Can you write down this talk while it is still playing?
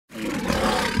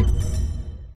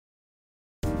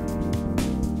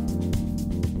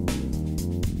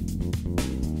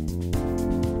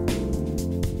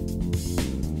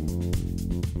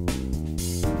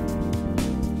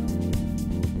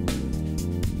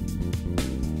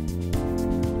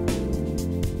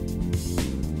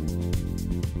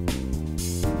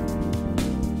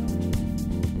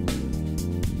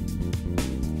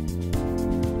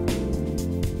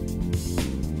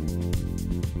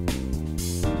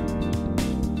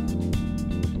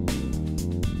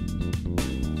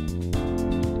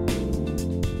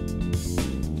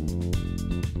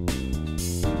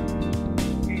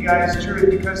guys, Drew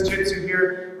with Because Jitsu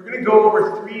here. We're going to go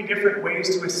over 3 different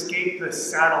ways to escape the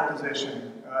saddle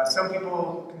position. Some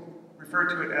people refer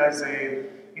to it as a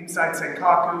Inside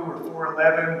Sankaku or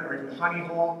 411 or even honey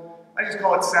hole. I just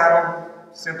call it saddle,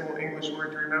 simple English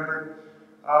word to remember.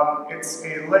 It's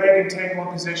a leg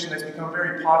entanglement position that's become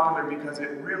very popular because it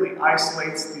really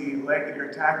isolates the leg that you're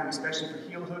attacking, especially for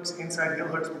heel hooks, inside heel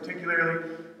hooks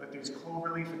particularly. But there's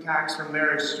cloverleaf attacks from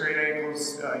there, straight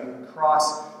ankles, you can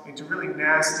cross into really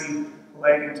nasty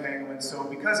leg entanglements. So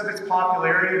because of its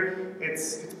popularity,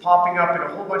 it's popping up in a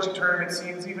whole bunch of tournament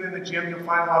scenes. Even in the gym, you'll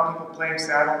find a lot of people playing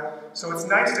saddle. So it's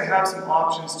nice to have some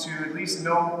options to at least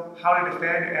know how to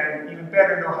defend and even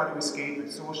better know how to escape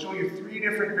it. So we'll show you 3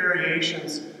 different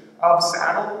variations of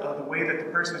saddle, the way that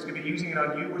the person is going to be using it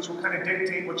on you, which will kind of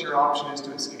dictate what your option is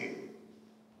to escape.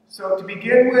 So to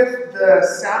begin with, the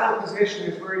saddle position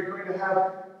is where you're going to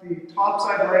have the top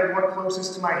side leg, one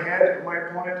closest to my head of my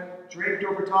opponent, draped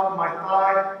over top of my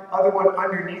thigh, other one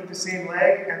underneath the same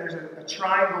leg, and there's a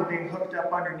triangle being hooked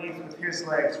up underneath with his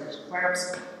legs, which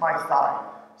clamps my thigh.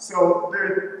 So there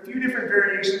are a few different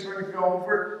variations we're going to go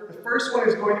over. The first one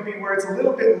is going to be where it's a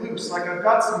little bit loose, like I've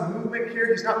got some movement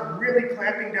here. He's not really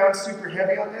clamping down super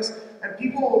heavy on this, and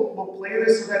people will play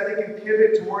this so that they can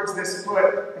pivot towards this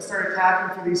foot and start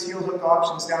attacking for these heel hook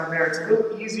options down there. It's a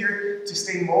little easier to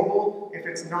stay mobile if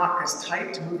it's not as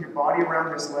tight to move your body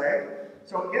around this leg.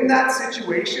 So in that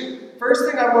situation, first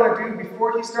thing I want to do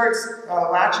before he starts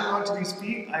latching onto these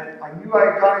feet, I knew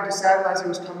I got into saddle as it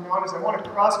was coming on, is I want to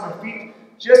cross my feet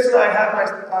just so that I have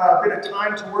my bit of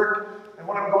time to work. And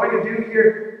what I'm going to do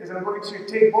here is I'm going to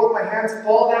take both my hands,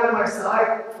 fall down to my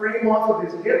side, frame off of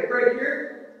his hip right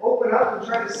here, open up and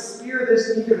try to spear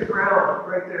this knee to the ground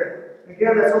right there.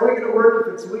 Again, that's only going to work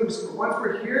if it's loose, but once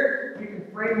we're here, you can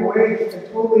frame away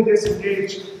and totally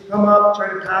disengage. Come up,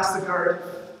 try to pass the guard.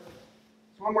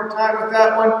 So one more time with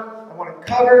that one. I want to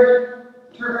cover,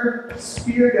 turn,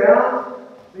 spear down,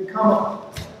 then come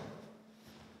up.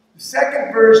 The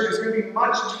second version is going to be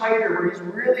much tighter, where he's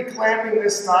really clamping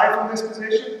this thigh from this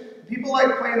position. People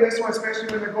like playing this one, especially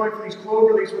when they're going for these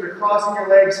cloverleafs, where they're crossing their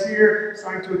legs here,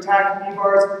 starting to attack knee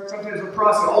bars. Sometimes they'll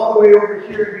cross it all the way over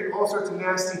here and get all sorts of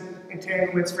nasty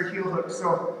entanglements for heel hooks.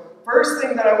 So first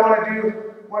thing that I want to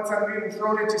do once I'm being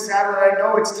thrown into saddle and I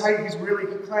know it's tight, he's really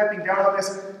clamping down on this,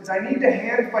 is I need to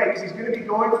hand fight, because he's going to be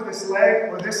going for this leg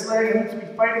or this leg, and I need to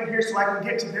be fighting here so I can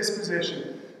get to this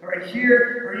position. Right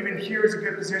here, or even here is a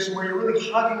good position where you're really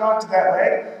hugging onto that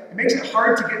leg. It makes it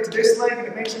hard to get to this leg, and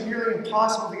it makes it nearly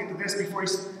impossible to get to this before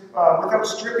he's, without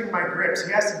stripping my grips.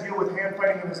 He has to deal with hand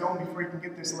fighting of his own before he can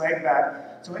get this leg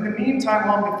back. So in the meantime,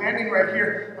 while I'm defending right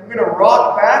here, I'm going to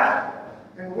rock back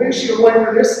and windshield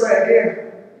wiper this leg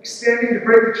in, extending to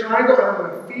break the triangle, and I'm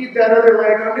going to feed that other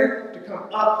leg under to come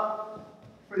up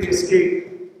for the escape.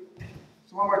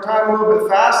 So one more time, a little bit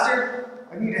faster.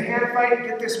 I need a hand fight,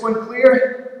 get this one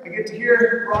clear. I get to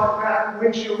here, rock back,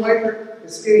 windshield wiper,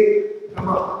 escape, come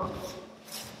up.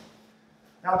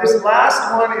 Now this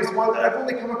last one is one that I've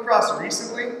only come across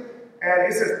recently, and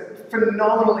it's a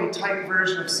phenomenally tight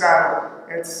version of saddle.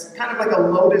 It's kind of like a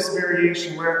lotus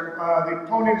variation where the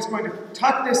opponent is going to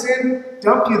tuck this in,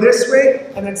 dump you this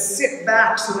way, and then sit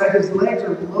back so that his legs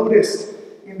are lotused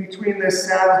in between this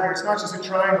saddle here. It's not just a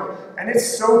triangle. And it's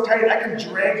so tight, I can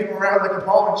drag him around like a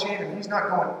ball and chain, and he's not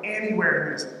going anywhere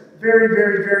in this. Very,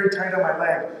 very, very tight on my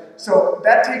leg. So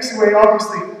that takes away,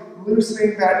 obviously,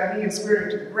 loosening that knee and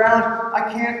spearing to the ground.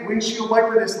 I can't windshield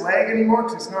wiper this leg anymore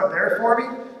because it's not there for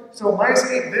me. So my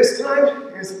escape this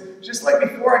time is just like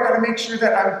before. I got to make sure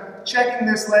that I'm checking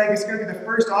this leg. It's going to be the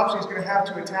first option he's going to have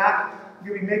to attack. I'm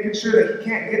going to be making sure that he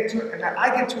can't get to it and that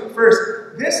I get to it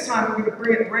first. This time I'm going to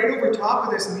bring it right over top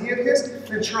of this knee of his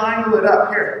and triangle it up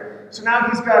here. So now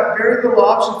he's got very little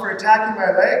option for attacking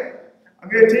my leg. I'm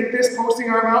going to take this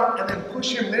posting arm out and then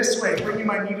push him this way, bringing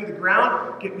my knee to the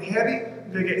ground, getting heavy.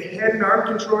 I'm going to get head and arm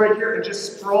control right here and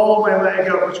just sprawl my leg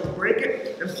out, which will break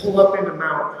it and pull up into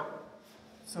mount.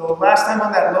 So last time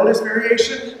on that lotus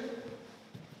variation,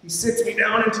 he sits me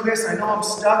down into this. I know I'm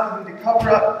stuck. I need to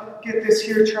cover up, get this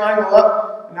here triangle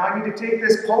up. And now I need to take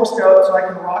this post out so I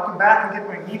can rock him back and get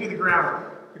my knee to the ground.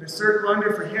 I'm going to circle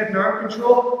under for head and arm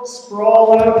control,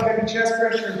 sprawl out, heavy chest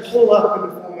pressure, and pull up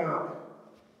into full mount.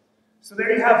 So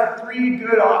there you have 3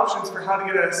 good options for how to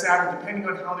get out of saddle depending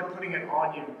on how they're putting it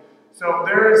on you. So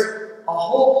there's a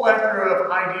whole plethora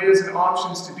of ideas and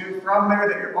options to do from there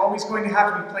that you're always going to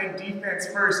have to be playing defense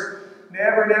first.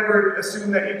 Never, never assume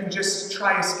that you can just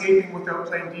try escaping without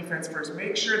playing defense first.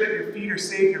 Make sure that your feet are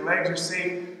safe, your legs are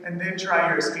safe, and then try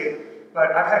your escape.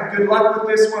 But I've had good luck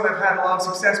with this one. I've had a lot of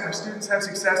success. My students have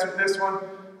success with this one,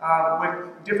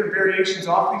 with different variations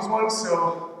off these ones.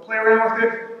 So play around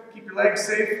with it. legs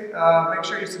safe. Make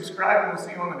sure you subscribe, and we'll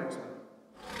see you on the next one.